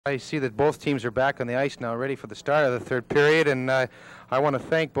I see that both teams are back on the ice now, ready for the start of the third period, and I want to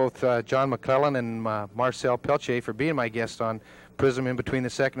thank both John McClellan and Marcel Pelletier for being my guests on Prism in between the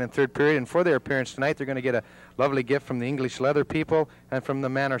second and third period. And for their appearance tonight, they're going to get a lovely gift from the English Leather people and from the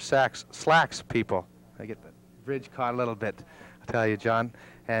Manor Slacks people. I get the bridge caught a little bit, I tell you, John.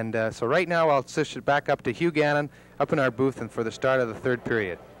 And so right now, I'll switch it back up to Hugh Gannon up in our booth and for the start of the third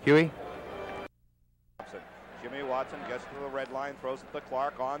period. Hughie? Jimmy Watson gets to the red line, throws it to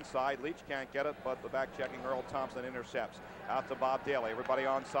Clark, onside. Leach can't get it, but the back-checking Earl Thompson intercepts. Out to Bob Daly, everybody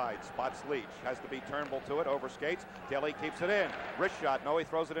onside. Spots Leach, has to be Turnbull to it, overskates. Daly keeps it in. Wrist shot, no, he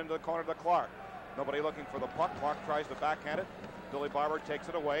throws it into the corner to Clark. Nobody looking for the puck. Clark tries to backhand it. Billy Barber takes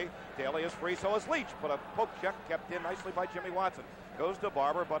it away. Daly is free, so is Leach, but a poke check kept in nicely by Jimmy Watson. Goes to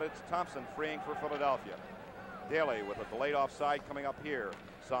Barber, but it's Thompson freeing for Philadelphia. Daly with a delayed offside coming up here.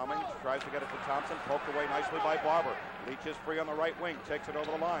 Salming tries to get it to Thompson, poked away nicely by Barber. Leach is free on the right wing, takes it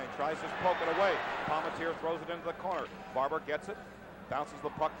over the line, tries to poke it away. Palmatier throws it into the corner. Barber gets it, bounces the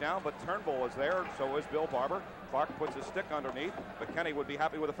puck down, but Turnbull is there, so is Bill Barber. Clark puts his stick underneath, but Kenny would be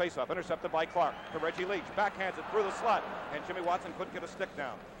happy with a faceoff. Intercepted by Clark to Reggie Leach. Backhands it through the slot, and Jimmy Watson couldn't get a stick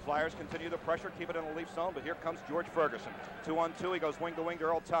down. Flyers continue the pressure, keep it in the Leaf zone, but here comes George Ferguson. 2-on-2, he goes wing to wing to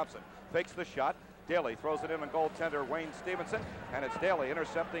Earl Thompson. Fakes the shot. Daly throws it in on goaltender Wayne Stevenson, and it's Daly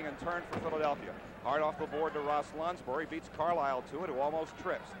intercepting and turn for Philadelphia. Hard off the board to Ross Lonsbury, beats Carlisle to it, who almost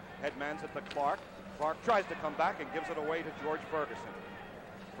trips. Headmans it to Clark. Clark tries to come back and gives it away to George Ferguson.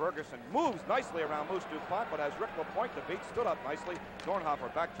 Ferguson moves nicely around Moose DuPont, but as Rick LaPointe, the beat stood up nicely.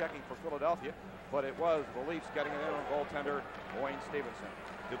 Dornhofer back checking for Philadelphia, but it was the Leafs getting it in on goaltender Wayne Stevenson.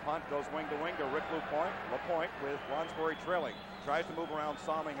 DuPont goes wing to wing to Rick LaPointe with Lonsbury trailing. Tries to move around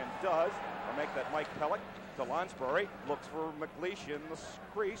Salming and does, or make that Mike Pellick to Lonsbury. Looks for McLeish in the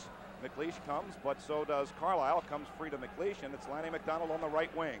crease. McLeish comes, but so does Carlisle. Comes free to McLeish, and it's Lanny McDonald on the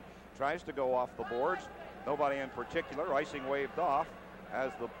right wing. Tries to go off the boards. Nobody in particular. Icing waved off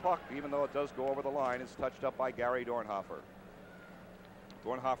as the puck, even though it does go over the line, is touched up by Gary Dornhofer.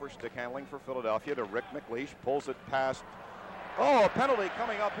 Dornhofer stick handling for Philadelphia to Rick McLeish. Pulls it past. Oh, a penalty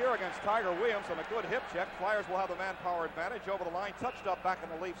coming up here against Tiger Williams on a good hip check. Flyers will have the manpower advantage over the line. Touched up back in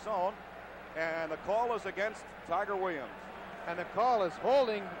the Leaf zone. And the call is against Tiger Williams. And the call is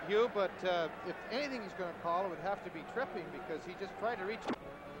holding, Hugh, but if anything he's going to call, it would have to be tripping because he just tried to reach.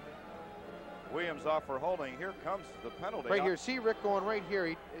 Williams off for holding. Here comes the penalty. Right here. See Rick going right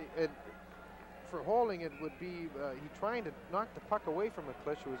here. For holding, it would be he trying to knock the puck away from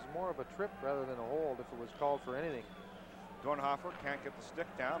McLeish. It was more of a trip rather than a hold if it was called for anything. Dornhofer can't get the stick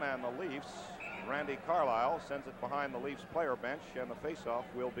down, and the Leafs, Randy Carlisle sends it behind the Leafs player bench, and the faceoff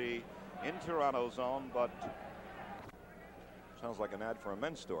will be in Toronto zone, but sounds like an ad for a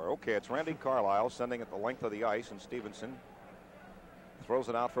men's store. Okay, it's Randy Carlisle sending it the length of the ice, and Stevenson throws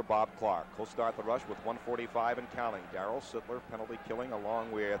it out for Bob Clark. He'll start the rush with 1:45 and counting. Darryl Sittler penalty killing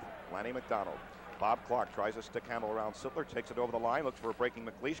along with Lanny McDonald. Bob Clark tries a stick handle around Sittler, takes it over the line, looks for a breaking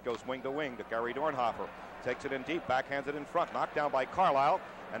McLeish, goes wing to wing to Gary Dornhofer. Takes it in deep, backhands it in front, knocked down by Carlisle,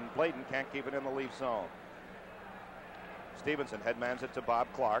 and Bladen can't keep it in the Leaf zone. Stevenson headmans it to Bob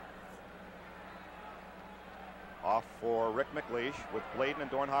Clark. Off for Rick McLeish with Bladen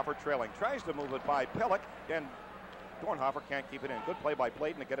and Dornhofer trailing. Tries to move it by Pellick, and Dornhofer can't keep it in. Good play by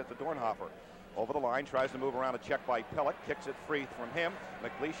Bladen to get it to Dornhofer. Over the line, tries to move around a check by Pellick, kicks it free from him.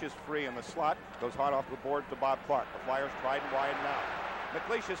 McLeish is free in the slot, goes hard off the board to Bob Clark. The Flyers tried and widen out.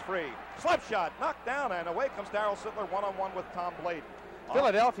 McLeish is free. Slap shot, knocked down, and away comes Darryl Sittler one-on-one with Tom Bladen.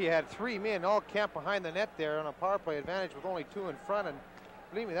 Philadelphia had 3 men all camped behind the net there on a power play advantage with only 2 in front, and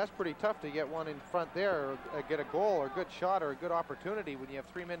believe me, that's pretty tough to get one in front there, or get a goal or a good shot or a good opportunity when you have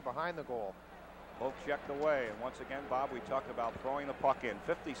 3 men behind the goal. Both checked away, and once again, Bob, we talked about throwing the puck in.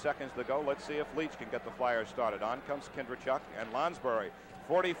 50 seconds to go. Let's see if Leach can get the Flyers started. On comes Kindrachuk and Lonsbury.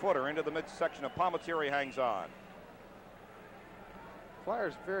 40-footer into the midsection of Palmatieri hangs on.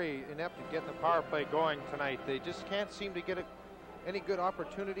 Flyers very inept at getting the power play going tonight. They just can't seem to get any good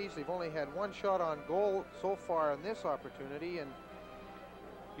opportunities. They've only had 1 shot on goal so far in this opportunity, and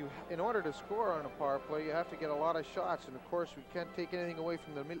in order to score on a power play, you have to get a lot of shots, and of course we can't take anything away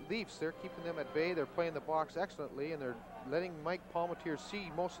from the Leafs. They're keeping them at bay. They're playing the box excellently, and they're letting Mike Palmatier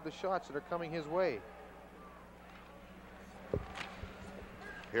see most of the shots that are coming his way.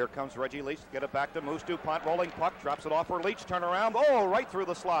 Here comes Reggie Leach to get it back to Moose DuPont. Rolling puck, drops it off for Leach. Turn around. Oh, right through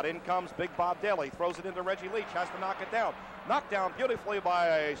the slot. In comes Big Bob Daly. Throws it into Reggie Leach. Has to knock it down. Knocked down beautifully by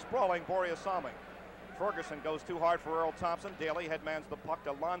a sprawling Boreas Salming. Ferguson goes too hard for Earl Thompson. Daly headmans the puck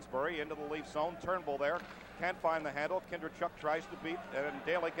to Lonsbury into the Leaf zone. Turnbull there. Can't find the handle. Kindrachuk tries to beat, and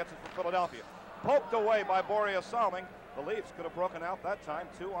Daly gets it for Philadelphia. Poked away by Boreas Salming. The Leafs could have broken out that time,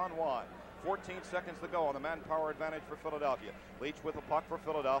 2-on-1. 14 seconds to go on the manpower advantage for Philadelphia. Leach with the puck for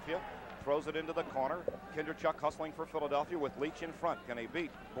Philadelphia. Throws it into the corner. Kinderchuk hustling for Philadelphia with Leach in front. Can he beat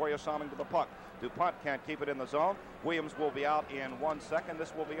Borje-Salming to the puck? DuPont can't keep it in the zone. Williams will be out in 1 second.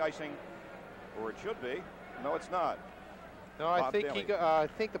 This will be icing, or it should be. No, it's not. No, I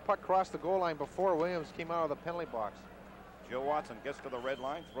think the puck crossed the goal line before Williams came out of the penalty box. Joe Watson gets to the red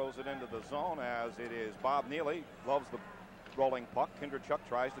line, throws it into the zone as it is Bob Neely. Loves the rolling puck. Kinderchuk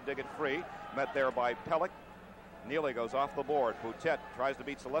tries to dig it free. Met there by Pelech. Neely goes off the board. Boutet tries to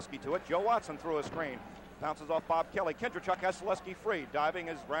beat Selesky to it. Joe Watson through a screen. Bounces off Bob Kelly. Kinderchuk has Selesky free. Diving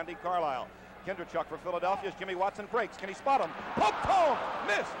is Randy Carlyle. Kinderchuk for Philadelphia as Jimmy Watson breaks. Can he spot him? Poked home!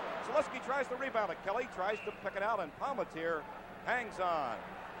 Missed! Selesky tries to rebound it. Kelly tries to pick it out, and Palmateer hangs on.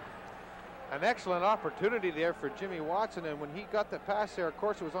 An excellent opportunity there for Jimmy Watson, and when he got the pass there, of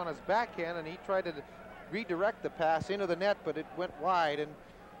course, it was on his backhand, and he tried to redirect the pass into the net, but it went wide, and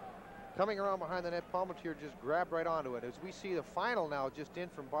coming around behind the net, Palmateer just grabbed right onto it. As we see the final now just in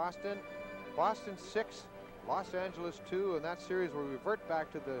from Boston. Boston 6, Los Angeles 2, and that series will revert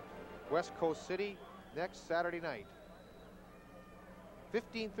back to the West Coast City next Saturday night.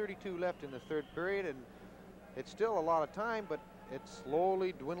 15:32 left in the third period, and it's still a lot of time, but it's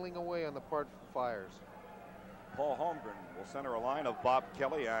slowly dwindling away on the part of the Flyers. Paul Holmgren will center a line of Bob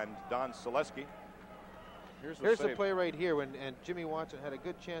Kelly and Don Selesky. Here's the play right here, and Jimmy Watson had a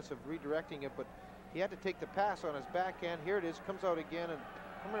good chance of redirecting it, but he had to take the pass on his backhand. Here it is, comes out again, and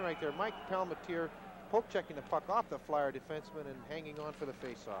coming right there, Mike Palmateer poke checking the puck off the Flyer defenseman and hanging on for the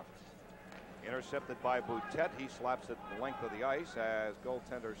faceoff. Intercepted by Boutet. He slaps it the length of the ice as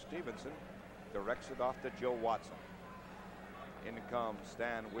goaltender Stevenson directs it off to Joe Watson. In comes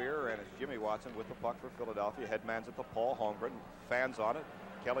Stan Weir, and it's Jimmy Watson with the puck for Philadelphia. Headmans it to Paul Holmgren. Fans on it.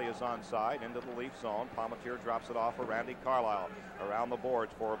 Kelly is onside into the Leaf zone. Palmateer drops it off for Randy Carlyle. Around the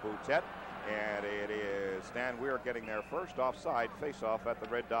boards for Boutet. And it is Stan Weir getting there first. Offside. Face-off at the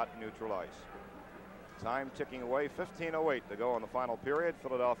red dot neutral ice. Time ticking away. 15:08 to go in the final period.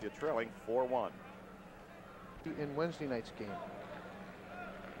 Philadelphia trailing 4-1. In Wednesday night's game.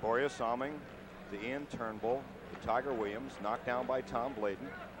 Borje-Salming to Ian Turnbull. To Tiger Williams. Knocked down by Tom Bladen.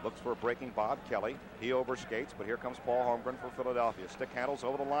 Looks for a breaking Bob Kelly. He overskates, but here comes Paul Holmgren for Philadelphia. Stick handles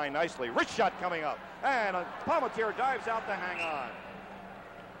over the line nicely. Wrist shot coming up. And Palmateer dives out to hang on.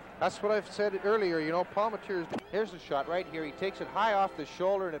 That's what I've said earlier. You know, Palmateer, here's the shot right here. He takes it high off the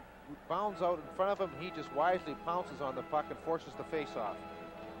shoulder, and it bounds out in front of him. He just wisely pounces on the puck and forces the face-off.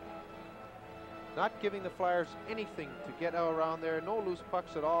 Not giving the Flyers anything to get out around there. No loose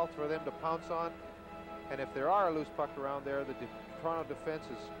pucks at all for them to pounce on. And if there are a loose puck around there, the Toronto defense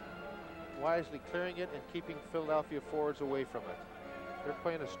is wisely clearing it and keeping Philadelphia forwards away from it. They're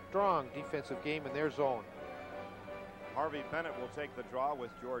playing a strong defensive game in their zone. Harvey Bennett will take the draw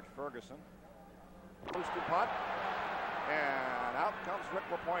with George Ferguson. Moose DuPont. And out comes Rick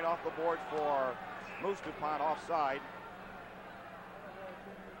LaPointe off the board for Moose DuPont offside.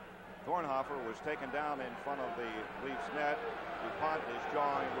 Dornhofer was taken down in front of the Leafs net. DuPont is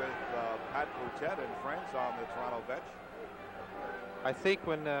jawing with Pat Boutet and friends on the Toronto bench. I think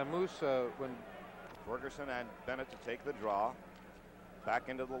when when Ferguson and Bennett to take the draw. Back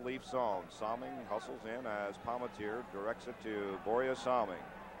into the Leaf zone. Salming hustles in as Palmateer directs it to Borje-Salming.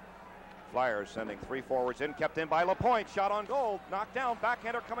 Flyers sending three forwards in, kept in by LaPointe. Shot on goal, knocked down.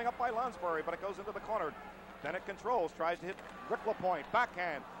 Backhander coming up by Lonsbury, but it goes into the corner. Bennett controls, tries to hit Rick LaPointe.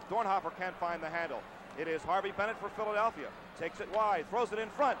 Backhand. Dornhofer can't find the handle. It is Harvey Bennett for Philadelphia. Takes it wide, throws it in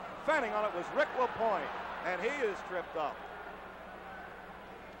front. Fanning on it was Rick LaPointe, and he is tripped up.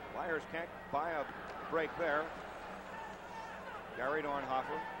 Flyers can't buy a break there. Gary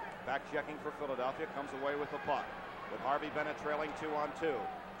Dornhofer back checking for Philadelphia, comes away with the puck with Harvey Bennett trailing 2-on-2.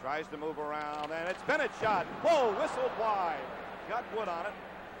 Tries to move around, and it's Bennett's shot. Whoa, whistled wide. Got wood on it,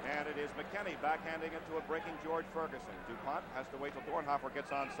 and it is McKenny backhanding it to a breaking George Ferguson. DuPont has to wait till Dornhofer gets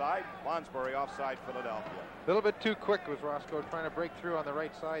onside. Lonsbury offside Philadelphia. A little bit too quick was Roscoe trying to break through on the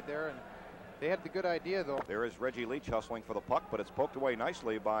right side there, and they had the good idea, though. There is Reggie Leach hustling for the puck, but it's poked away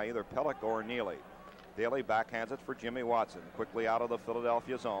nicely by either Pelech or Neely. Daly backhands it for Jimmy Watson. Quickly out of the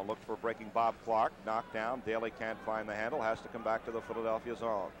Philadelphia zone. Looked for breaking Bob Clark. Knocked down. Daly can't find the handle. Has to come back to the Philadelphia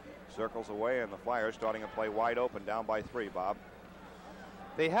zone. Circles away, and the Flyers starting to play wide open. Down by 3, Bob.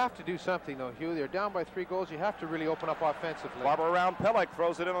 They have to do something, though, Hugh. They're down by 3 goals. You have to really open up offensively. Barber around Pelech.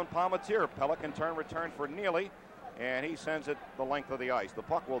 Throws it in on Palmateer. Pelech in turn return for Neely, and he sends it the length of the ice. The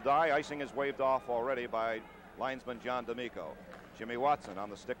puck will die. Icing is waved off already by linesman John D'Amico. Jimmy Watson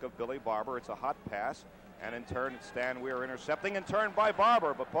on the stick of Billy Barber. It's a hot pass, and in turn it's Stan Weir intercepting, in turn by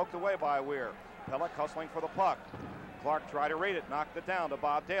Barber, but poked away by Weir. Pelech hustling for the puck. Clark tried to read it, knocked it down to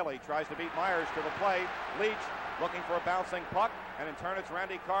Bob Daly. Tries to beat Myers to the play. Leach looking for a bouncing puck, and in turn it's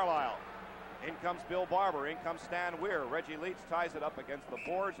Randy Carlyle. In comes Bill Barber, in comes Stan Weir. Reggie Leach ties it up against the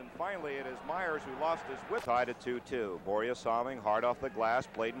boards, and finally it is Myers who lost his whip. Tied at 2-2. Borja Salming hard off the glass.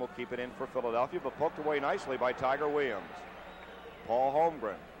 Bladen will keep it in for Philadelphia, but poked away nicely by Tiger Williams. Paul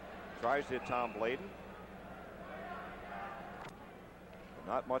Holmgren tries to hit Tom Bladen.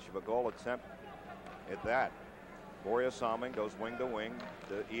 Not much of a goal attempt at that. Borja Salming goes wing to wing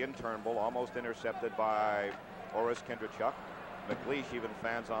to Ian Turnbull, almost intercepted by Oris Kindrachuk. McLeish even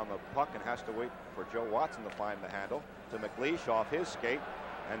fans on the puck and has to wait for Joe Watson to find the handle. To McLeish off his skate,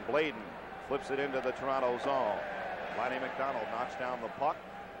 and Bladen flips it into the Toronto zone. Lanny McDonald knocks down the puck.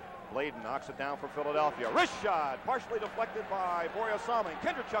 Bladen knocks it down for Philadelphia. Wrist shot, partially deflected by Borja Salming.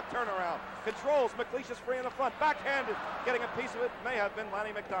 Kindrachuk turnaround, controls. McLeish is free in the front, backhanded. Getting a piece of it may have been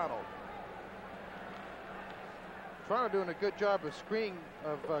Lanny McDonald. Toronto doing a good job of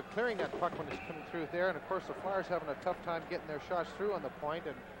clearing that puck when it's coming through there, and of course the Flyers having a tough time getting their shots through on the point,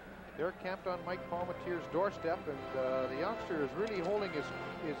 and they're camped on Mike Palmateer's doorstep, and the youngster is really holding his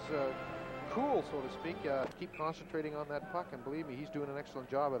cool, so to speak. Keep concentrating on that puck, and believe me, he's doing an excellent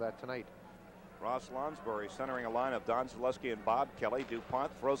job of that tonight. Ross Lonsbury centering a line of Don Zaleski and Bob Kelly. DuPont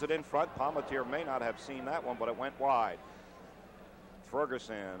throws it in front. Palmateer may not have seen that one, but it went wide.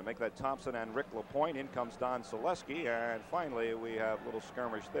 Ferguson to make that Thompson and Rick LaPointe. In comes Don Zaleski, and finally we have a little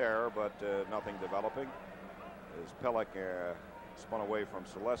skirmish there, but nothing developing as Pelech spun away from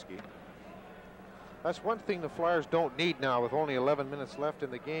Zaleski. That's one thing the Flyers don't need now with only 11 minutes left in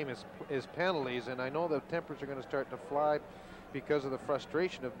the game is penalties, and I know the tempers are going to start to fly because of the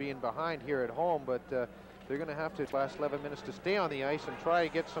frustration of being behind here at home, but they're going to have to last 11 minutes to stay on the ice and try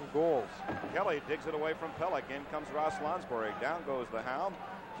to get some goals. Kelly digs it away from Pelech. In comes Ross Lonsbury. Down goes the Hound.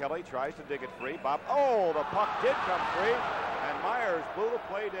 Kelly tries to dig it free. Oh, the puck did come free, and Myers blew the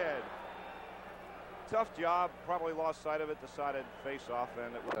play dead. Tough job. Probably lost sight of it. Decided face-off,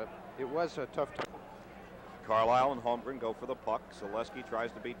 and it was a tough time. Carlyle and Holmgren go for the puck. Zaleski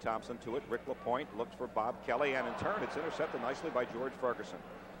tries to beat Thompson to it. Rick LaPointe looks for Bob Kelly, and in turn it's intercepted nicely by George Ferguson.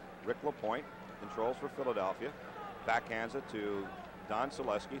 Rick LaPointe controls for Philadelphia. Backhands it to Don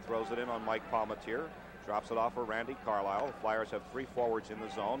Zaleski. Throws it in on Mike Palmateer. Drops it off for Randy Carlyle. The Flyers have three forwards in the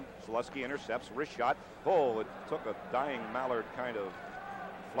zone. Zaleski intercepts. Wrist shot. Oh, it took a dying Mallard kind of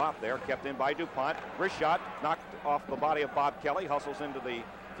flop there. Kept in by DuPont. Wrist shot. Knocked off the body of Bob Kelly. Hustles into the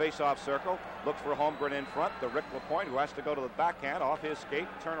face-off circle. Looks for Holmgren in front. The Rick LaPointe, who has to go to the backhand. Off his skate.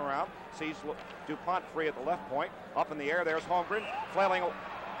 Turn around. Sees DuPont free at the left point. Up in the air. There's Holmgren. Flailing.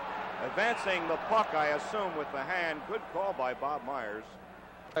 Advancing the puck, I assume, with the hand. Good call by Bob Myers.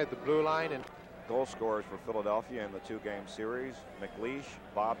 At the blue line. And goal scorers for Philadelphia in the two-game series: McLeish,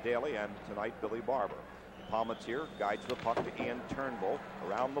 Bob Daly, and tonight Billy Barber. Palmateer guides the puck to Ian Turnbull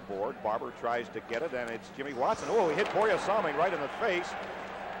around the board. Barber tries to get it, and it's Jimmy Watson. Oh, he hit Borja Salming right in the face.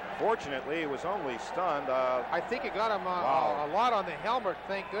 Fortunately, he was only stunned. I think it got him a lot on the helmet,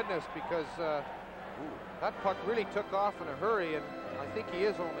 thank goodness, because that puck really took off in a hurry, and I think he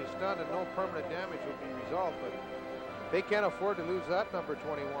is only stunned, and no permanent damage will be resolved. But they can't afford to lose that number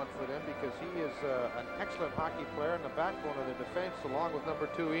 21 for them, because he is an excellent hockey player and the backbone of the defense, along with number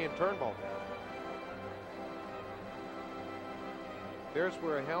 2 Ian Turnbull. There's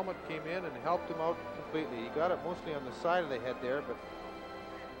where a helmet came in and helped him out completely. He got it mostly on the side of the head there, but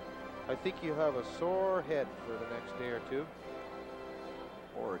I think you have a sore head for the next day or two.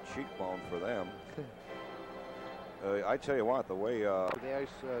 Or a cheekbone for them. I tell you what, the way the ice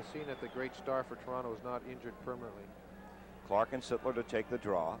scene at the Great Star for Toronto is not injured permanently. Clark and Sittler to take the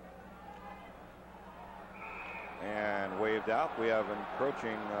draw. And waved out. We have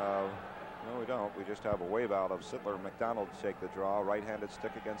encroaching. No, we don't. We just have a wave out of Sittler and McDonald to take the draw. Right-handed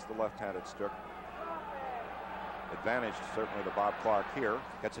stick against the left-handed stick. Advantage certainly to Bob Clark here.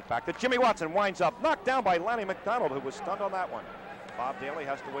 Gets it back to Jimmy Watson. Winds up. Knocked down by Lanny McDonald, who was stunned on that one. Bob Daly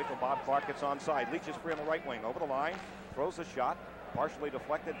has to wait till Bob Clark gets onside. Leach is free on the right wing. Over the line. Throws a shot. Partially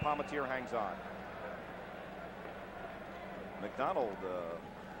deflected. Palmateer hangs on. McDonald.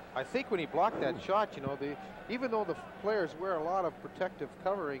 I think when he blocked that shot, you know, even though the players wear a lot of protective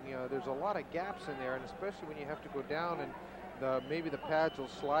covering, there's a lot of gaps in there, and especially when you have to go down and maybe the pads will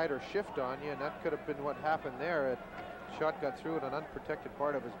slide or shift on you, and that could have been what happened there. The shot got through at an unprotected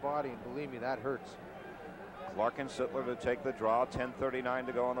part of his body, and believe me, that hurts. Clark and Sittler to take the draw. 10:39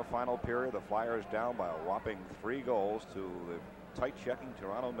 to go in the final period. The Flyers down by a whopping 3 goals to the tight-checking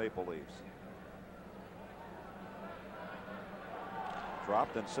Toronto Maple Leafs.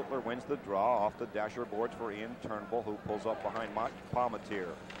 Dropped, and Sittler wins the draw off the dasher boards for Ian Turnbull, who pulls up behind Palmateer.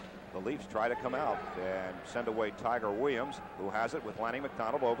 The Leafs try to come out and send away Tiger Williams, who has it with Lanny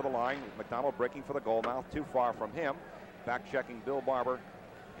McDonald over the line. McDonald breaking for the goal mouth, too far from him. Back checking Bill Barber,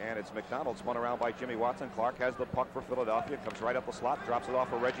 and it's McDonald spun around by Jimmy Watson. Clark has the puck for Philadelphia, comes right up the slot, drops it off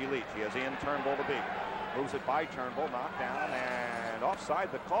for Reggie Leach. He has Ian Turnbull to beat. Moves it by Turnbull, knocked down, and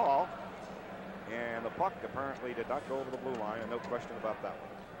offside the call. And the puck apparently did not go over the blue line, and no question about that one.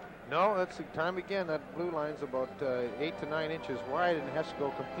 No, that's the time again. That blue line's about 8 to 9 inches wide, and it has to go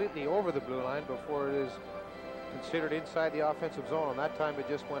completely over the blue line before it is considered inside the offensive zone. And that time it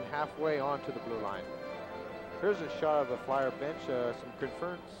just went halfway onto the blue line. Here's a shot of the Flyer bench.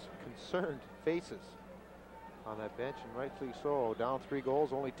 Some concerned faces on that bench, and rightfully so. Down 3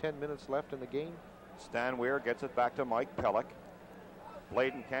 goals, only 10 minutes left in the game. Stan Weir gets it back to Mike Pelech.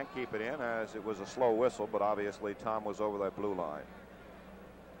 Bladen can't keep it in as it was a slow whistle, but obviously Tom was over that blue line.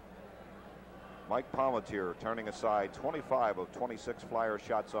 Mike Palmateer turning aside 25 of 26 Flyer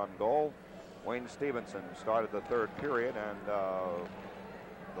shots on goal. Wayne Stevenson started the third period, and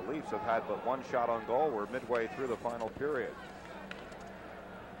the Leafs have had but 1 shot on goal. We're midway through the final period.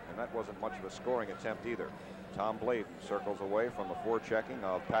 And that wasn't much of a scoring attempt either. Tom Bladen circles away from the forechecking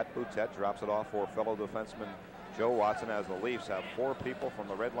of Pat Boutette, drops it off for fellow defenseman Joe Watson as the Leafs have 4 people from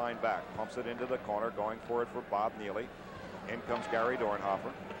the red line back. Pumps it into the corner, going for it for Bob Neely. In comes Gary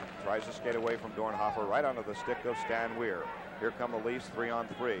Dornhofer. Tries to skate away from Dornhofer right onto the stick of Stan Weir. Here come the Leafs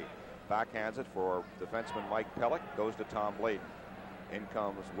 3-on-3. Backhands it for defenseman Mike Pelech. Goes to Tom Bladen. In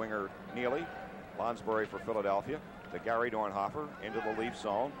comes winger Neely. Lonsbury for Philadelphia. To Gary Dornhofer into the Leaf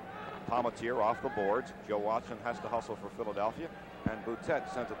zone. Palmateer off the boards. Joe Watson has to hustle for Philadelphia. And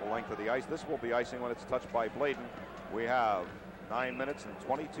Boutette sent it the length of the ice. This will be icing when it's touched by Bladen. We have 9 minutes and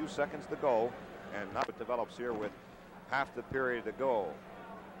 22 seconds to go. And now it develops here with half the period to go.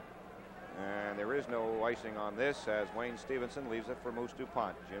 And there is no icing on this as Wayne Stevenson leaves it for Moose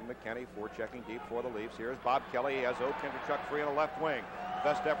DuPont. Jim McKenney forechecking deep for the Leafs. Here's Bob Kelly. He has O. Kinderchuk free on the left wing.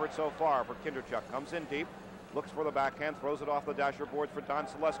 Best effort so far for Kinderchuk. Comes in deep. Looks for the backhand. Throws it off the dasher boards for Don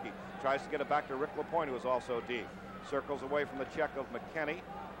Selesky. Tries to get it back to Rick LaPointe, who is also deep. Circles away from the check of McKenney.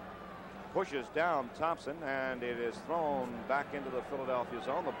 Pushes down Thompson, and it is thrown back into the Philadelphia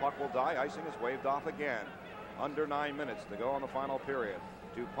zone. The puck will die. Icing is waved off again. Under 9 minutes to go in the final period.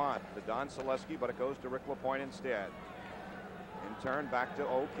 DuPont to Don Selesky, but it goes to Rick LaPointe instead. In turn, back to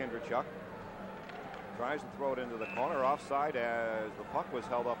O. Kinderchuk. Tries to throw it into the corner, offside as the puck was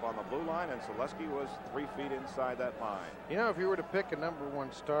held up on the blue line, and Selesky was 3 feet inside that line. You know, if you were to pick a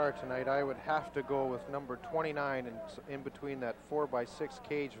 #1 star tonight, I would have to go with number 29 in between that 4x6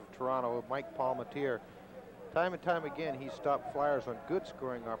 cage of Toronto, Mike Palmateer. Time and time again, he stopped Flyers on good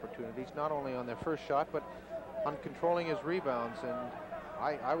scoring opportunities, not only on their first shot, but on controlling his rebounds. And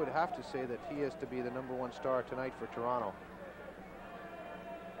I would have to say that he is to be the #1 star tonight for Toronto.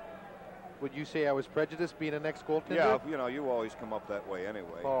 Would you say I was prejudiced being an ex-goaltender? Yeah, you know, you always come up that way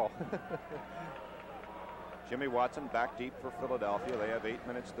anyway. Oh. Jimmy Watson back deep for Philadelphia. They have 8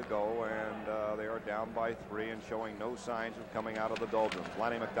 minutes to go, and they are down by 3 and showing no signs of coming out of the doldrums.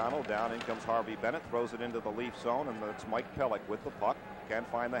 Lanny McDonald down. In comes Harvey Bennett. Throws it into the Leaf zone, and it's Mike Pelech with the puck. Can't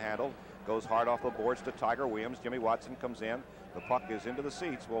find the handle. Goes hard off the boards to Tiger Williams. Jimmy Watson comes in. The puck is into the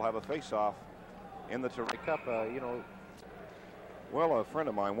seats. We'll have a face-off in the Cup, you know. Well, a friend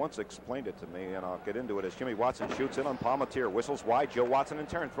of mine once explained it to me, and I'll get into it as Jimmy Watson shoots in on Palmateer, whistles wide. Joe Watson in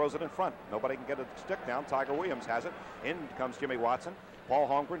turn throws it in front. Nobody can get a stick down. Tiger Williams has it. In comes Jimmy Watson. Paul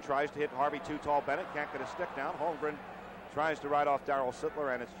Holmgren tries to hit Harvey Too Tall Bennett. Can't get a stick down. Holmgren tries to ride off Darryl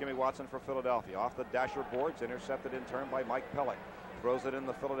Sittler, and it's Jimmy Watson for Philadelphia. Off the dasher boards, intercepted in turn by Mike Pelech. Throws it in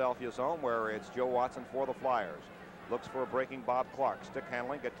the Philadelphia zone where it's Joe Watson for the Flyers. Looks for a breaking Bob Clark. Stick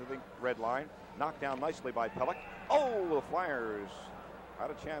handling, get to the red line. Knocked down nicely by Pelech. Oh, the Flyers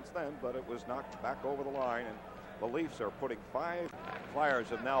had a chance then, but it was knocked back over the line, and the Leafs are putting 5. Flyers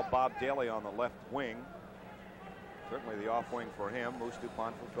have now Bob Daly on the left wing. Certainly the off wing for him. Moose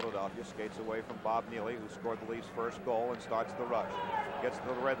DuPont from Philadelphia skates away from Bob Neely, who scored the Leafs' first goal, and starts the rush. Gets to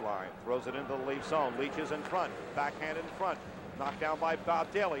the red line, throws it into the Leaf zone. Leach is in front, backhand in front. Knocked down by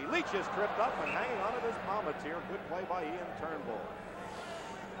Bob Daly. Leach is tripped up, and hanging on it is Palmateer. Good play by Ian Turnbull.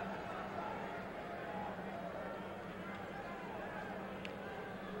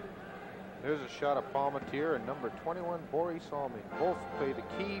 There's a shot of Palmateer and number 21, Boris Salming. Both played a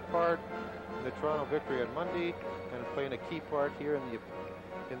key part in the Toronto victory on Monday and playing a key part here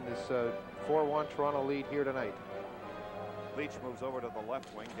in this 4-1 Toronto lead here tonight. Leach moves over to the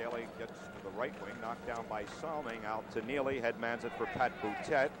left wing. Daly gets to the right wing. Knocked down by Salming. Out to Neely. Headmans it for Pat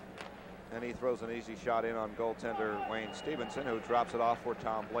Boutette. And he throws an easy shot in on goaltender Wayne Stevenson, who drops it off for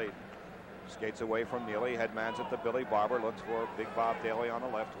Tom Bladen. Skates away from Neely. Headmans at the Billy Barber. Looks for big Bob Daly on the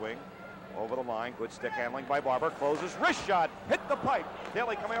left wing. Over the line. Good stick handling by Barber. Closes. Wrist shot. Hit the pipe.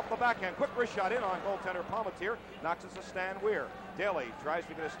 Daly coming up the backhand. Quick wrist shot in on goaltender Palmateer. Knocks it to Stan Weir. Daly tries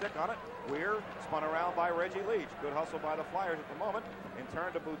to get a stick on it. Weir spun around by Reggie Leach. Good hustle by the Flyers at the moment. In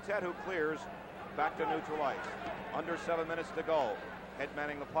turn to Boutet, who clears back to neutral ice. Under 7 minutes to go.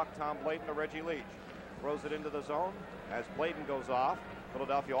 Headmanning the puck, Tom Blayden to Reggie Leach. Throws it into the zone as Blayden goes off.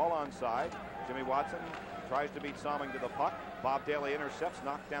 Philadelphia all onside. Jimmy Watson tries to beat Salming to the puck. Bob Daly intercepts,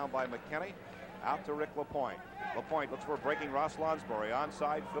 knocked down by McKenny. Out to Rick Lapointe. Lapointe looks for breaking Ross Lonsbury.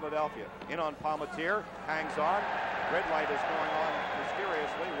 Onside Philadelphia. In on Palmateer. Hangs on. Red light is going on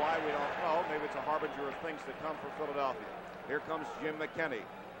mysteriously. Why, we don't know. Maybe it's a harbinger of things to come for Philadelphia. Here comes Jim McKenny.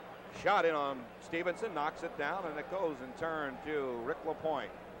 Shot in on Stevenson. Knocks it down, and it goes in turn to Rick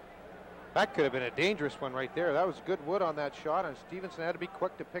Lapointe. That could have been a dangerous one right there. That was good wood on that shot, and Stevenson had to be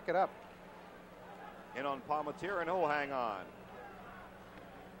quick to pick it up. In on Palmateer, and he'll hang on.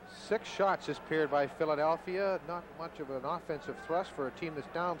 6 shots just paired by Philadelphia. Not much of an offensive thrust for a team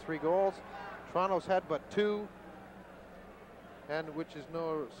that's down 3 goals. Toronto's had but 2, and which is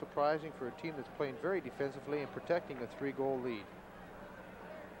no surprising for a team that's playing very defensively and protecting a 3-goal lead.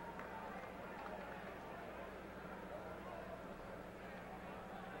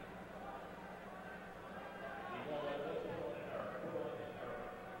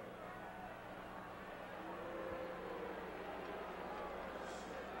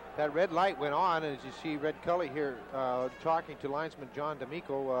 That red light went on, and as you see Red Cully here talking to linesman John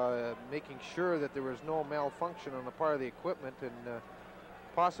D'Amico, making sure that there was no malfunction on the part of the equipment, and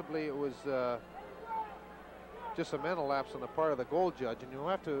possibly it was just a mental lapse on the part of the goal judge. And you'll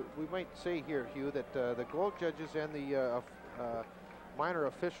have to, we might say here, Hugh, that the goal judges and the minor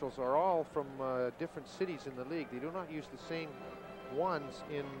officials are all from different cities in the league. They do not use the same ones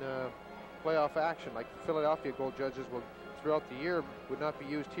in playoff action. Like Philadelphia goal judges will throughout the year would not be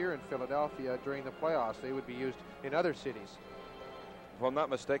used here in Philadelphia during the playoffs. They would be used in other cities. If I'm not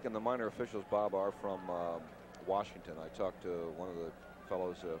mistaken, the minor officials, Bob, are from Washington. I talked to one of the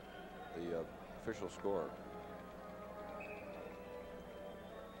fellows, the official scorer.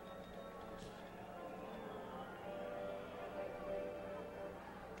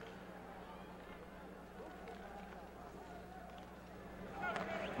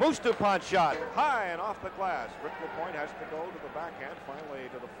 Moose DuPont shot high and off the glass. Rick Lapointe has to go to the backhand, finally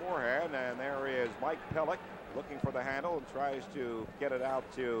to the forehand, and there is Mike Pellick looking for the handle and tries to get it out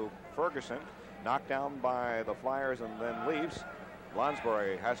to Ferguson. Knocked down by the Flyers and then leaves.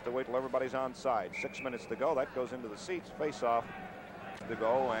 Lonsbury has to wait till everybody's on side. 6 minutes to go. That goes into the seats. Face off to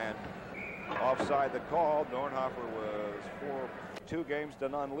go, and offside the call. Dornhofer was for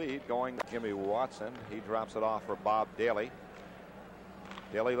 2-0 lead going to Jimmy Watson. He drops it off for Bob Daly.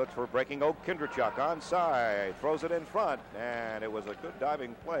 Daly looks for breaking Oak Kindrachuk onside, throws it in front, and it was a good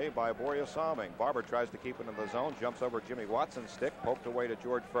diving play by Borja Salming. Barber tries to keep it in the zone, jumps over Jimmy Watson's stick, poked away to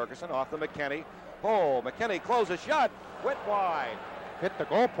George Ferguson, off to McKenny. Oh, McKenny closes shot, went wide. Hit the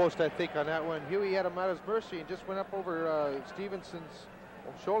goalpost, I think, on that one. Huey had him at his mercy and just went up over Stevenson's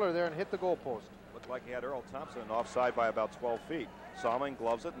shoulder there and hit the goalpost. Looked like he had Earl Thompson offside by about 12 feet. Salming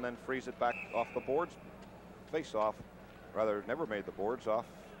gloves it and then frees it back off the boards. Face off. Rather, never made the boards, off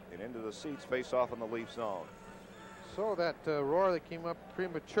and into the seats, face off in the Leaf zone. So that roar that came up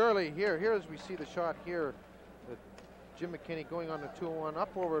prematurely here as we see the shot here, Jim McKenny going on the 2-1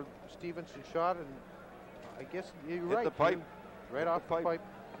 up over Stevenson's shot, and I guess you're Hit right. the pipe. Right off the pipe.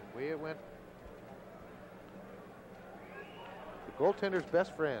 Way it went. The goaltender's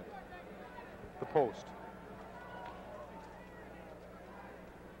best friend, the post.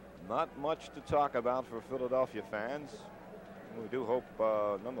 Not much to talk about for Philadelphia fans. We do hope,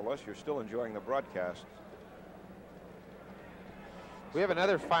 nonetheless, you're still enjoying the broadcast. We have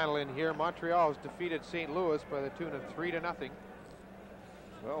another final in here. Montreal has defeated St. Louis by the tune of 3-0.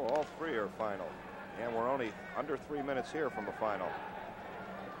 Well, all 3 are final. And we're only under 3 minutes here from the final.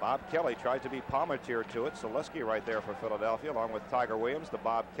 Bob Kelly tried to be Palmateer to it. Selesky right there for Philadelphia, along with Tiger Williams to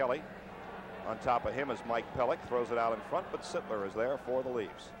Bob Kelly. On top of him is Mike Pellick, throws it out in front, but Sittler is there for the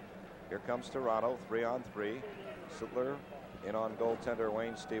Leafs. Here comes Toronto, 3-on-3. Sittler in on goaltender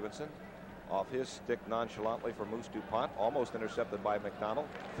Wayne Stevenson. Off his stick nonchalantly for Moose DuPont. Almost intercepted by McDonald.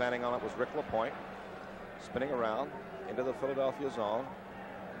 Fanning on it was Rick Lapointe. Spinning around into the Philadelphia zone.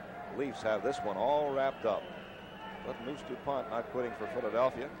 Leafs have this one all wrapped up. But Moose DuPont not quitting for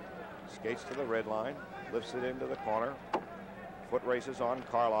Philadelphia. Skates to the red line. Lifts it into the corner. Foot races on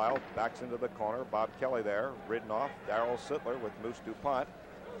Carlisle. Backs into the corner. Bob Kelly there. Ridden off. Darryl Sittler with Moose DuPont.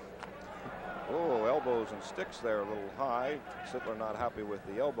 Oh, elbows and sticks there a little high. Sittler not happy with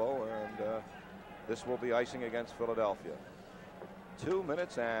the elbow, and this will be icing against Philadelphia. 2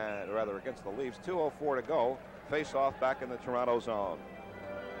 minutes, and rather against the Leafs, 2:04 to go. Face off back in the Toronto zone.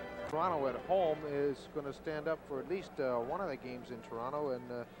 Toronto at home is going to stand up for at least one of the games in Toronto, and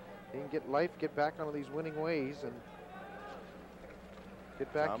they can get back onto these winning ways and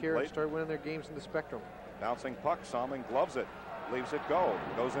get back here and start winning their games in the Spectrum. Bouncing puck, Salming gloves it, leaves it go,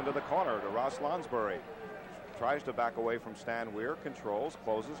 goes into the corner to Ross Lonsbury. Tries to back away from Stan Weir, controls,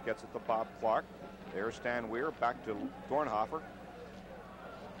 closes, gets it to Bob Clarke. There's Stan Weir, back to Dornhofer.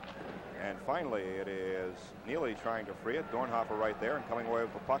 And finally, it is Neely trying to free it. Dornhofer right there, and coming away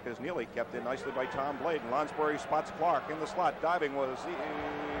with the puck is Neely, kept in nicely by Tom Blade. And Lonsbury spots Clarke in the slot. Diving was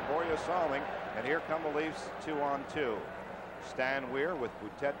Borje Salming. And here come the Leafs 2-on-2. Stan Weir with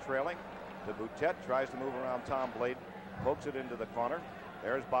Boutet trailing. The Boutet tries to move around Tom Blade, pokes it into the corner.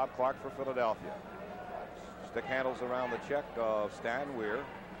 There's Bob Clarke for Philadelphia. Stick handles around the check of Stan Weir.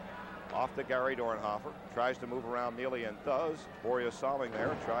 Off to Gary Dornhofer. Tries to move around Neely and does. Borje Salming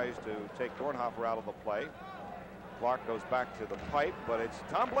there tries to take Dornhofer out of the play. Clarke goes back to the pipe, but it's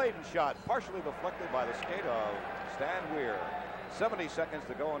Tom Bladen's shot, partially deflected by the skate of Stan Weir. 70 seconds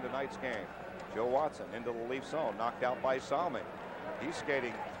to go in tonight's game. Joe Watson into the Leaf zone, knocked out by Salming. He's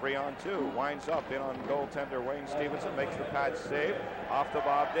skating 3-on-2, winds up in on goaltender Wayne Stevenson, makes the pad save, off to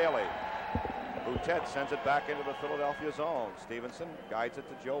Bob Daly. Boutet sends it back into the Philadelphia zone. Stevenson guides it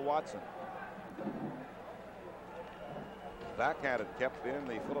to Joe Watson. Backhanded, kept in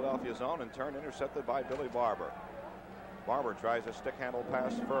the Philadelphia zone, and turn intercepted by Billy Barber. Barber tries a stick handle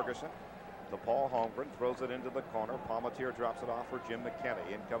pass Ferguson to Paul Holmgren, throws it into the corner. Palmateer drops it off for Jim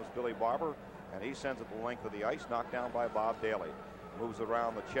McKenny. In comes Billy Barber, and he sends it the length of the ice, knocked down by Bob Daly. Moves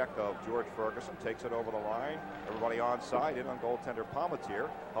around the check of George Ferguson, takes it over the line. Everybody onside, in on goaltender Palmateer.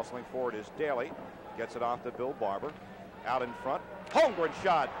 Hustling forward is Daly. Gets it off to Bill Barber. Out in front, Holmgren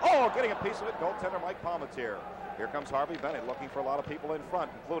shot. Oh, getting a piece of it, goaltender Mike Palmateer. Here comes Harvey Bennett, looking for a lot of people in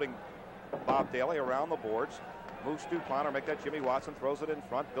front, including Bob Daly around the boards. Moves Stupon, or make that Jimmy Watson, throws it in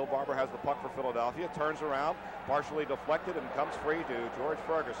front. Bill Barber has the puck for Philadelphia, turns around, partially deflected, and comes free to George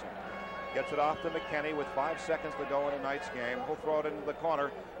Ferguson. Gets it off to McKenny with 5 seconds to go in tonight's game. He'll throw it into the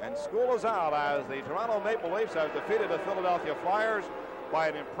corner, and school is out as the Toronto Maple Leafs have defeated the Philadelphia Flyers by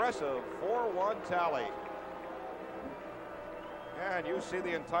an impressive 4-1 tally. And you see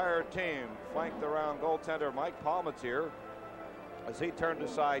the entire team flanked around goaltender Mike Palmateer as he turned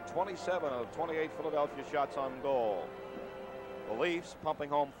aside 27 of 28 Philadelphia shots on goal. The Leafs pumping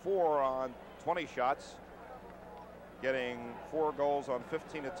home 4 on 20 shots, getting 4 goals on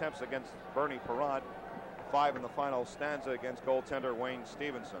 15 attempts against Bernie Parent, 5 in the final stanza against goaltender Wayne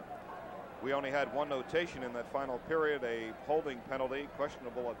Stevenson. We only had one notation in that final period, a holding penalty,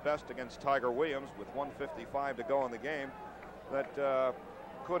 questionable at best, against Tiger Williams with 1:55 to go in the game, that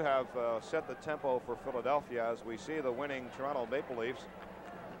could have set the tempo for Philadelphia as we see the winning Toronto Maple Leafs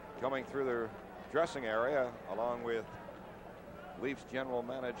coming through their dressing area along with Leafs general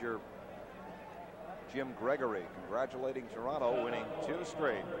manager Jim Gregory, congratulating Toronto, winning 2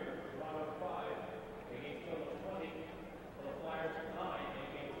 straight.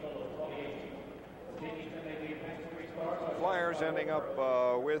 Flyers ending up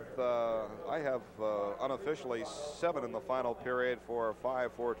with, I have unofficially 7 in the final period for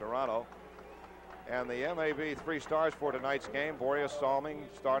 5 for Toronto. And the MAV 3 stars for tonight's game: Borje Salming,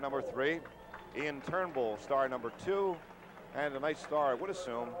 star number 3, Ian Turnbull, star number 2, and tonight's star, I would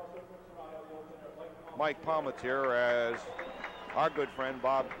assume, Mike Palmateer, as our good friend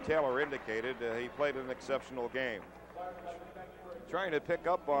Bob Taylor indicated. He played an exceptional game. Trying to pick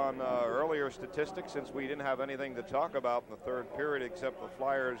up on earlier statistics, since we didn't have anything to talk about in the third period except the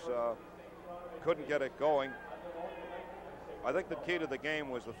Flyers couldn't get it going. I think the key to the game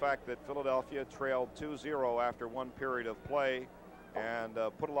was the fact that Philadelphia trailed 2-0 after 1 period of play and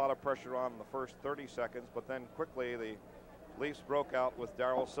put a lot of pressure on in the first 30 seconds, but then quickly the Leafs broke out with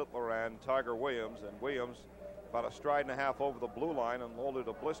Darryl Sittler and Tiger Williams, and Williams about a stride and a half over the blue line and loaded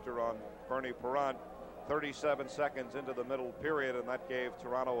a blister on Bernie Parent 37 seconds into the middle period, and that gave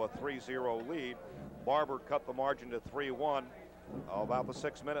Toronto a 3-0 lead. Barber cut the margin to 3-1 about the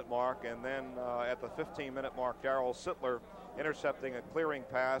 6-minute mark, and then at the 15-minute mark, Darryl Sittler intercepting a clearing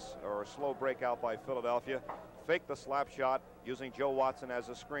pass or a slow breakout by Philadelphia, faked the slap shot using Joe Watson as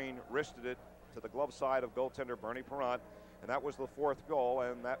a screen, wristed it to the glove side of goaltender Bernie Parent, and that was the 4th goal,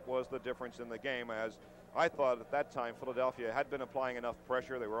 and that was the difference in the game, as I thought at that time Philadelphia had been applying enough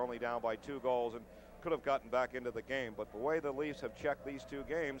pressure. They were only down by 2 goals and could have gotten back into the game. But the way the Leafs have checked these 2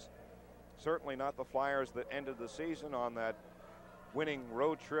 games, certainly not the Flyers that ended the season on that winning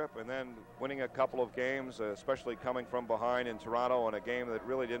road trip and then winning a couple of games, especially coming from behind in Toronto in a game that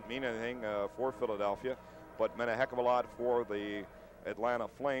really didn't mean anything for Philadelphia, but meant a heck of a lot for the Atlanta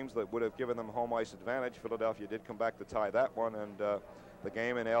Flames that would have given them home ice advantage. Philadelphia did come back to tie that one, and the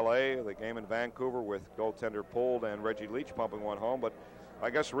game in LA, the game in Vancouver with goaltender pulled and Reggie Leach pumping one home. But I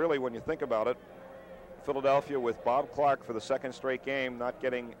guess really when you think about it, Philadelphia with Bob Clarke for the second straight game not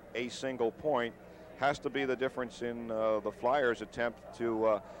getting a single point has to be the difference in the Flyers' attempt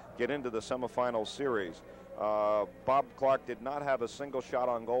to get into the semifinal series. Bob Clarke did not have a single shot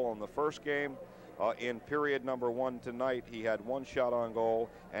on goal in the first game. In period number 1 tonight, he had 1 shot on goal,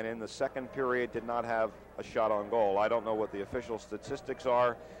 and in the second period did not have a shot on goal. I don't know what the official statistics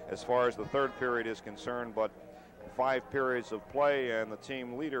are as far as the third period is concerned, but 5 periods of play, and the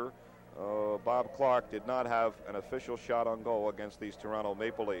team leader, Bob Clarke, did not have an official shot on goal against these Toronto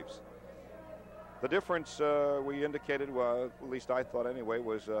Maple Leafs. The difference we indicated, at least I thought anyway,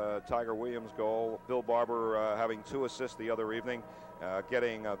 was Tiger Williams' goal. Bill Barber having 2 assists the other evening,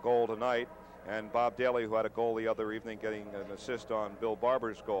 getting a goal tonight, and Bob Daly, who had a goal the other evening, getting an assist on Bill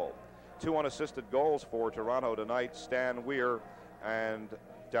Barber's goal. 2 unassisted goals for Toronto tonight, Stan Weir and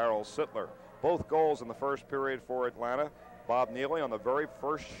Darryl Sittler. Both goals in the first period for Atlanta. Bob Neely on the very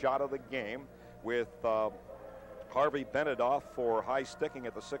first shot of the game with Harvey Benedoff for high sticking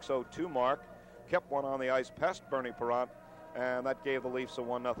at the 6:02 mark. Kept one on the ice past Bernie Parent, and that gave the Leafs a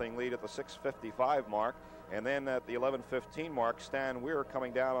 1-0 lead at the 6:55 mark. And then at the 11:15 mark, Stan Weir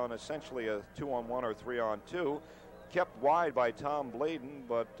coming down on essentially a 2-on-1 or 3-on-2. Kept wide by Tom Bladen,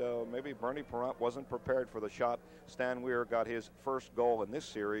 but maybe Bernie Parent wasn't prepared for the shot. Stan Weir got his first goal in this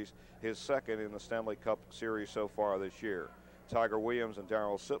series, his second in the Stanley Cup series so far this year. Tiger Williams and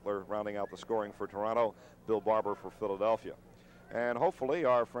Darryl Sittler rounding out the scoring for Toronto, Bill Barber for Philadelphia. And hopefully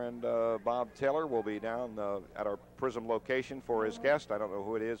our friend Bob Taylor will be down at our Prism location for his guest. I don't know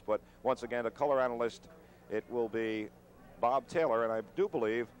who it is, but once again, a color analyst, it will be Bob Taylor, and I do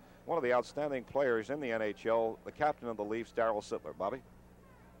believe one of the outstanding players in the NHL, the captain of the Leafs, Darryl Sittler. Bobby?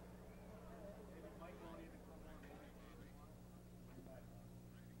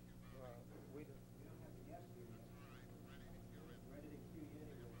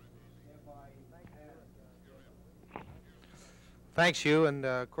 Thanks, Hugh. And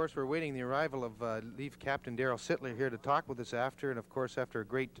of course, we're waiting the arrival of Leaf captain Darryl Sittler here to talk with us after, and of course, after a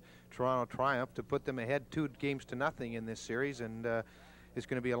great Toronto triumph to put them ahead 2-0 in this series. And it's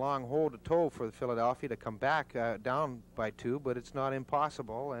going to be a long hole to toe for Philadelphia to come back down by 2, but it's not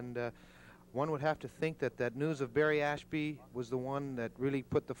impossible. And one would have to think that that news of Barry Ashby was the one that really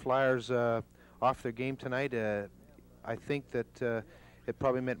put the Flyers off their game tonight. I think that it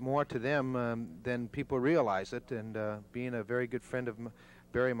probably meant more to them than people realize it. And being a very good friend of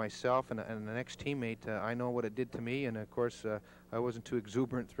Barry myself and an ex-teammate, I know what it did to me. And of course, I wasn't too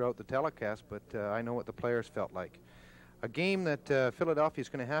exuberant throughout the telecast, but I know what the players felt like. A game that Philadelphia is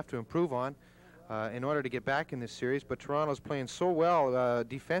going to have to improve on in order to get back in this series. But Toronto's playing so well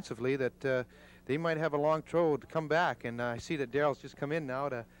defensively that they might have a long road to come back. And I see that Darryl's just come in now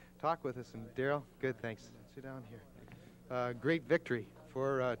to talk with us. And Darryl, good, thanks. Sit down here. Great victory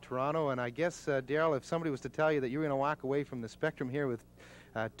for Toronto, and I guess, Darryl, if somebody was to tell you that you were going to walk away from the Spectrum here with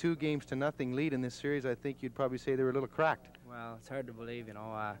 2-0 lead in this series, I think you'd probably say they were a little cracked. Well, it's hard to believe, we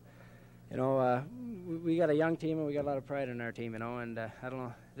got a young team and we got a lot of pride in our team, and I don't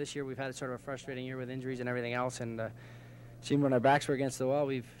know, this year we've had sort of a frustrating year with injuries and everything else, and seemed when our backs were against the wall,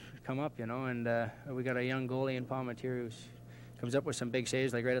 we've come up, and we got a young goalie in Palmetier who comes up with some big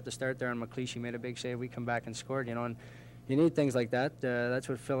saves, like right at the start there on McLeish, he made a big save, we come back and scored, and you need things like that. That's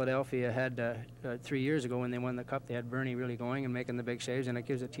what Philadelphia had 3 years ago when they won the Cup. They had Bernie really going and making the big saves, and it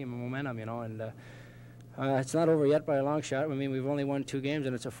gives the team a momentum, and it's not over yet by a long shot. I mean, we've only won 2 games,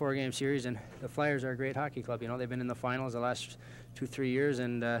 and it's a 4-game series, and the Flyers are a great hockey club. They've been in the finals the last 2-3 years,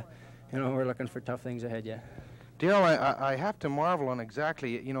 and, we're looking for tough things ahead yet. Darryl, I have to marvel on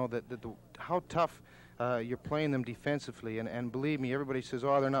exactly, how tough you're playing them defensively, and believe me, everybody says,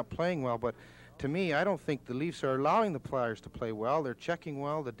 they're not playing well, but to me, I don't think the Leafs are allowing the Flyers to play well. They're checking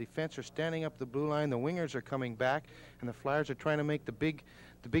well. The defense are standing up the blue line. The wingers are coming back, and the Flyers are trying to make the big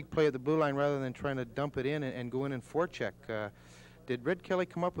play at the blue line rather than trying to dump it in and go in and forecheck. Did Red Kelly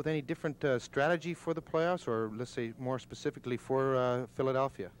come up with any different strategy for the playoffs, or let's say more specifically for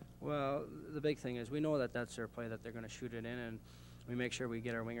Philadelphia? Well, the big thing is we know that that's their play, that they're going to shoot it in, and we make sure we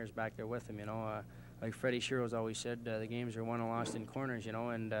get our wingers back there with them. Like Freddie Shiro's always said, the games are won and lost in corners.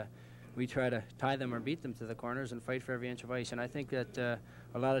 And we try to tie them or beat them to the corners and fight for every inch of ice. And I think that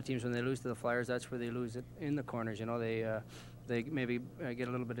a lot of teams, when they lose to the Flyers, that's where they lose it, in the corners. They they maybe get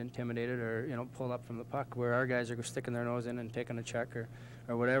a little bit intimidated or, you know, pull up from the puck, where our guys are sticking their nose in and taking a check or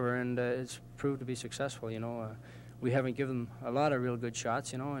whatever, and it's proved to be successful, you know. We haven't given them a lot of real good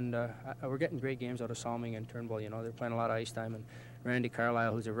shots, you know, and we're getting great games out of Salming and Turnbull, you know. They're playing a lot of ice time, and Randy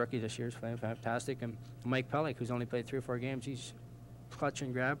Carlisle, who's a rookie this year, is playing fantastic, and Mike Pellick, who's only played 3 or 4 games, he's clutch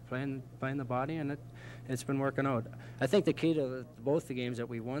and grab, playing the body, and it's been working out. I think the key to both the games that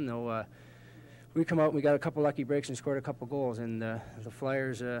we won, though, we come out and we got a couple lucky breaks and scored a couple goals, and the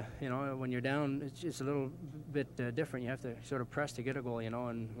Flyers, you know, when you're down, it's a little bit different. You have to sort of press to get a goal, you know,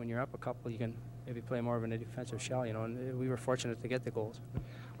 and when you're up a couple, you can maybe play more of a defensive shell, you know, and we were fortunate to get the goals.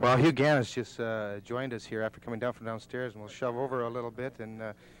 Well, Hugh Gannis just joined us here after coming down from downstairs, and we'll shove over a little bit, and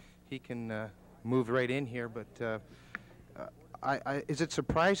he can move right in here, but is it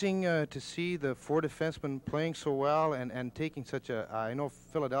surprising to see the 4 defensemen playing so well and taking such a, I know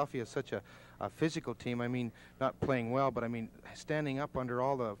Philadelphia is such a physical team, I mean, not playing well, but I mean, standing up under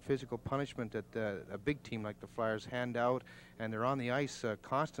all the physical punishment that a big team like the Flyers hand out, and they're on the ice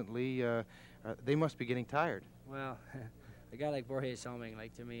constantly, they must be getting tired. Well, a guy like Borje Salming,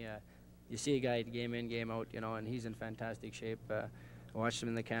 like, to me, you see a guy game in, game out, you know, and he's in fantastic shape. I watched him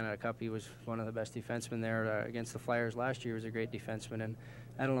in the Canada Cup. He was one of the best defensemen there against the Flyers last year. He was a great defenseman, and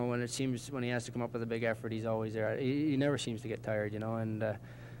I don't know, when he has to come up with a big effort, he's always there. He never seems to get tired, you know, and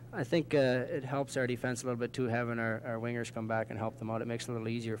I think it helps our defense a little bit too, having our wingers come back and help them out. It makes it a little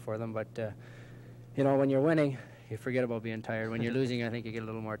easier for them, but you know, when you're winning, you forget about being tired. When you're losing, I think you get a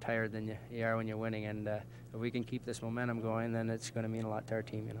little more tired than you are when you're winning, and if we can keep this momentum going, then it's going to mean a lot to our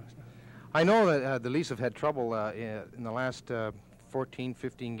team, you know. So. I know that the Leafs have had trouble in the last 14,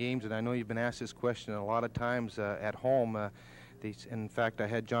 15 games, and I know you've been asked this question a lot of times at home. In fact, I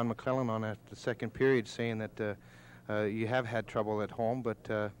had John McClellan on at the second period saying that you have had trouble at home,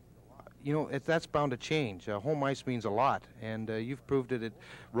 but you know, that's bound to change. Home ice means a lot, and you've proved it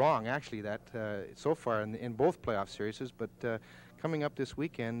wrong, actually, that so far in both playoff series. But coming up this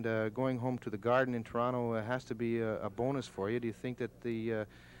weekend, going home to the Garden in Toronto has to be a bonus for you. Do you think that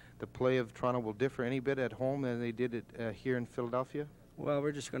the play of Toronto will differ any bit at home than they did it here in Philadelphia? Well,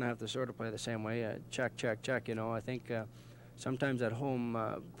 we're just going to have to sort of play the same way. Check, check, check. You know, I think sometimes at home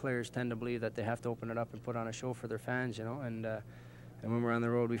players tend to believe that they have to open it up and put on a show for their fans, you know, and when we're on the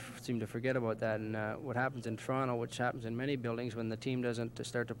road, we seem to forget about that. And what happens in Toronto, which happens in many buildings, when the team doesn't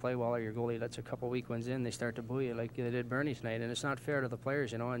start to play well, or your goalie lets a couple weak ones in, they start to boo you like they did Bernie tonight. And it's not fair to the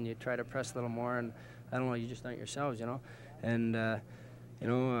players, you know, and you try to press a little more, and I don't know, you just aren't yourselves, you know. And, you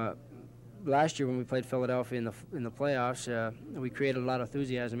know, last year when we played Philadelphia in the playoffs, we created a lot of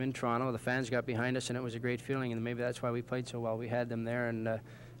enthusiasm in Toronto. The fans got behind us, and it was a great feeling, and maybe that's why we played so well. We had them there, and,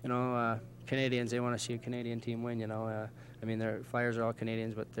 you know, Canadians, they want to see a Canadian team win, you know. I mean, their Flyers are all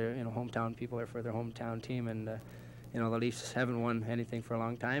Canadians, but they're, you know, hometown people are for their hometown team, and you know, the Leafs haven't won anything for a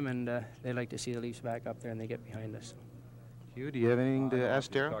long time, and they like to see the Leafs back up there, and they get behind us. Hugh, do you have anything to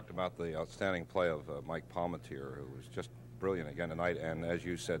ask Darryl? You talked about the outstanding play of Mike Palmateer, who was just brilliant again tonight, and as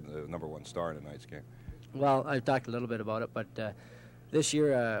you said, the #1 star in tonight's game. Well, I've talked a little bit about it, but this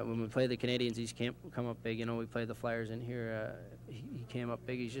year when we played the Canadians, he's come up big. You know, we played the Flyers in here. He came up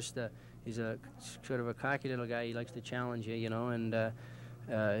big. He's just he's a sort of a cocky little guy. He likes to challenge you, you know, and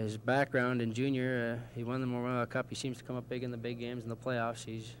his background in junior, he won the Memorial Cup. He seems to come up big in the big games in the playoffs.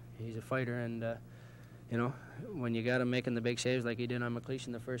 He's a fighter, and you know, when you got him making the big saves like he did on McLeish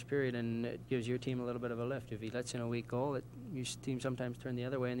in the first period, and it gives your team a little bit of a lift. If he lets in a weak goal, your team sometimes turn the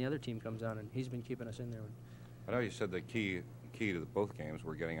other way, and the other team comes on, and he's been keeping us in there. I know you said the key to both games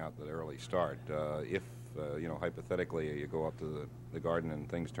were getting out that early start. If you know, hypothetically, you go up to the Garden and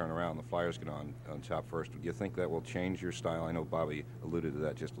things turn around, the Flyers get on top first, do you think that will change your style? I know Bobby alluded to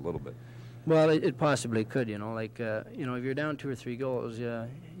that just a little bit. Well, it possibly could, you know, like, you know, if you're down 2 or 3 goals,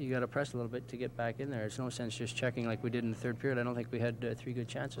 you got to press a little bit to get back in there. It's no sense just checking like we did in the third period. I don't think we had 3 good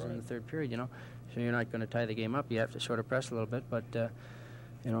chances in the third period, you know, so you're not going to tie the game up. You have to sort of press a little bit, but,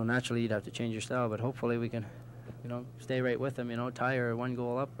 you know, naturally you'd have to change your style, but hopefully we can, you know, stay right with them, you know, tie or 1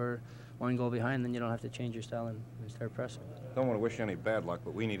 goal up or 1 goal behind, then you don't have to change your style and start pressing. Don't want to wish any bad luck,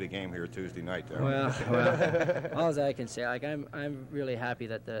 but we need a game here Tuesday night, Darryl. Well, all I can say, like, I'm really happy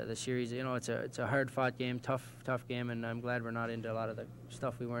that the series, you know, it's a hard-fought game, tough game, and I'm glad we're not into a lot of the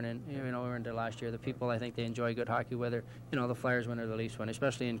stuff we weren't in. You know, we were into last year. The people, I think, they enjoy good hockey, whether, you know, the Flyers win or the Leafs win,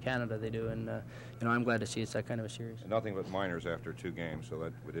 especially in Canada they do, and you know, I'm glad to see it's that kind of a series. And nothing but minors after 2 games, so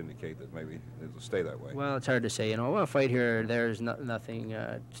that would indicate that maybe it'll stay that way. Well, it's hard to say. You know, a fight here or there is nothing, you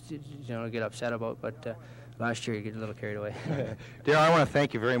know, to get upset about, but. Last year, you get a little carried away. Darryl, I want to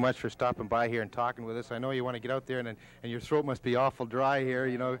thank you very much for stopping by here and talking with us. I know you want to get out there, and your throat must be awful dry here.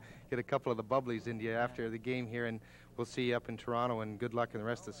 You know, get a couple of the bubblies into you after the game here, and we'll see you up in Toronto, and good luck in the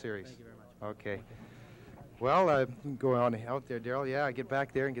rest of the series. Thank you very much. Okay. Well, go on out there, Daryl. Yeah, I get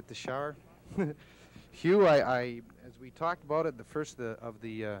back there and get the shower. Hugh, I as we talked about it, the first of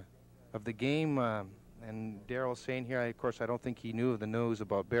the game, and Daryl saying here, of course, I don't think he knew of the news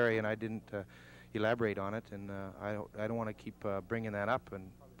about Barrie, and I didn't elaborate on it, and I don't want to keep bringing that up,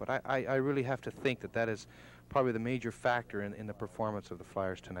 but I really have to think that is probably the major factor in the performance of the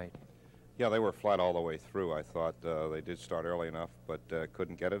Flyers tonight. Yeah, they were flat all the way through. I thought they did start early enough, but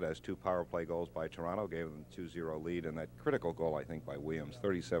couldn't get it, as 2 power play goals by Toronto gave them a 2-0 lead, and that critical goal, I think, by Williams,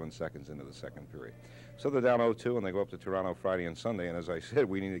 37 seconds into the second period. So they're down 0-2, and they go up to Toronto Friday and Sunday, and as I said,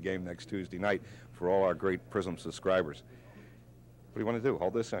 we need a game next Tuesday night for all our great Prism subscribers. What do you want to do?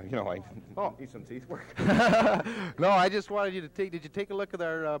 Hold this? I need some teeth work. No, I just wanted you to take. Did you take a look at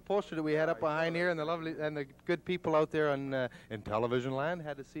our poster that we had up behind here, and the lovely and the good people out there in television land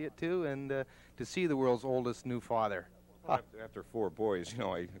had to see it too, and to see the world's oldest new father. After 4 boys,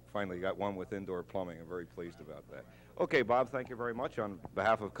 I finally got one with indoor plumbing. I'm very pleased about that. Okay, Bob, thank you very much. On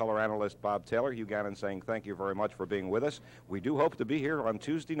behalf of color analyst Bob Taylor, Hugh Gannon saying thank you very much for being with us. We do hope to be here on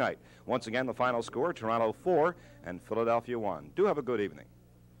Tuesday night. Once again, the final score, Toronto 4 and Philadelphia 1. Do have a good evening.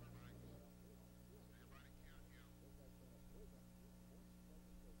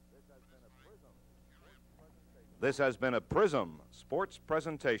 This has been a Prism Sports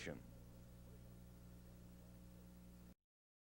presentation.